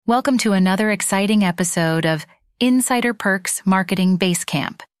Welcome to another exciting episode of Insider Perks Marketing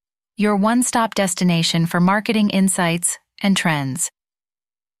Basecamp, your one-stop destination for marketing insights and trends.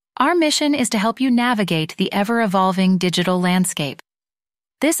 Our mission is to help you navigate the ever-evolving digital landscape.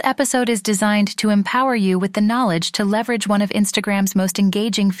 This episode is designed to empower you with the knowledge to leverage one of Instagram's most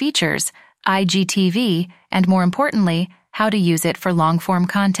engaging features, IGTV, and more importantly, how to use it for long-form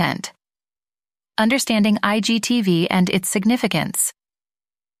content. Understanding IGTV and its significance.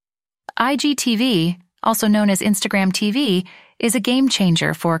 IGTV, also known as Instagram TV, is a game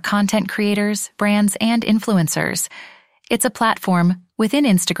changer for content creators, brands, and influencers. It's a platform within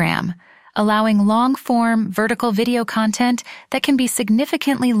Instagram, allowing long-form vertical video content that can be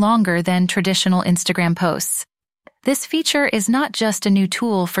significantly longer than traditional Instagram posts. This feature is not just a new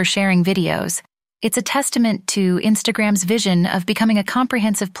tool for sharing videos. It's a testament to Instagram's vision of becoming a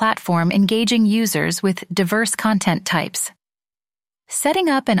comprehensive platform engaging users with diverse content types. Setting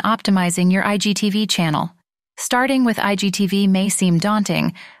up and optimizing your IGTV channel. Starting with IGTV may seem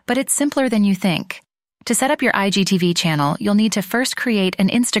daunting, but it's simpler than you think. To set up your IGTV channel, you'll need to first create an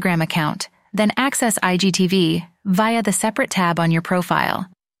Instagram account, then access IGTV via the separate tab on your profile.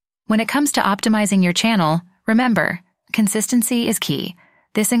 When it comes to optimizing your channel, remember, consistency is key.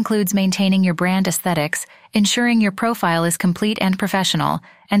 This includes maintaining your brand aesthetics, ensuring your profile is complete and professional,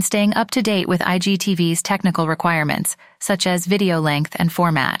 and staying up to date with IGTV's technical requirements, such as video length and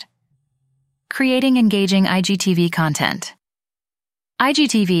format. Creating engaging IGTV content.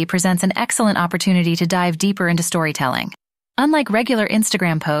 IGTV presents an excellent opportunity to dive deeper into storytelling. Unlike regular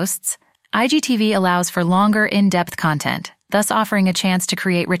Instagram posts, IGTV allows for longer, in-depth content, thus offering a chance to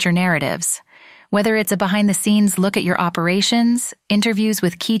create richer narratives. Whether it's a behind-the-scenes look at your operations, interviews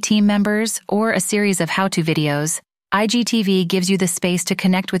with key team members, or a series of how-to videos, IGTV gives you the space to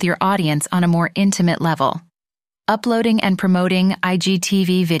connect with your audience on a more intimate level. Uploading and promoting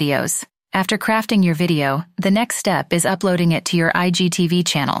IGTV videos. After crafting your video, the next step is uploading it to your IGTV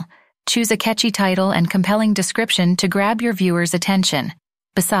channel. Choose a catchy title and compelling description to grab your viewers' attention.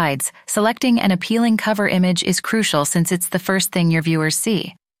 Besides, selecting an appealing cover image is crucial since it's the first thing your viewers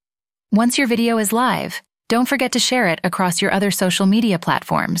see. Once your video is live, don't forget to share it across your other social media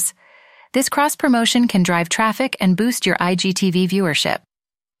platforms. This cross-promotion can drive traffic and boost your IGTV viewership.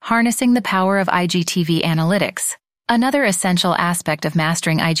 Harnessing the power of IGTV analytics. Another essential aspect of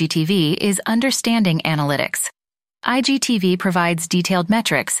mastering IGTV is understanding analytics. IGTV provides detailed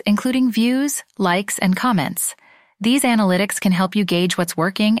metrics, including views, likes, and comments. These analytics can help you gauge what's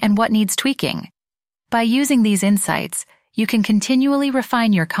working and what needs tweaking. By using these insights, you can continually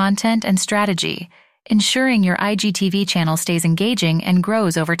refine your content and strategy, ensuring your IGTV channel stays engaging and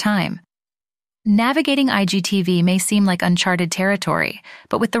grows over time. Navigating IGTV may seem like uncharted territory,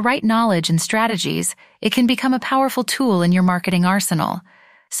 but with the right knowledge and strategies, it can become a powerful tool in your marketing arsenal.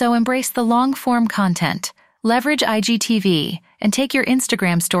 So embrace the long-form content, leverage IGTV, and take your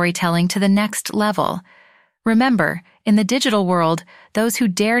Instagram storytelling to the next level. Remember, in the digital world, those who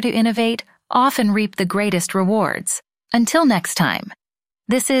dare to innovate often reap the greatest rewards. Until next time,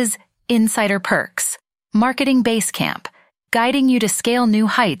 this is Insider Perks, Marketing Basecamp, guiding you to scale new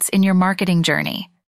heights in your marketing journey.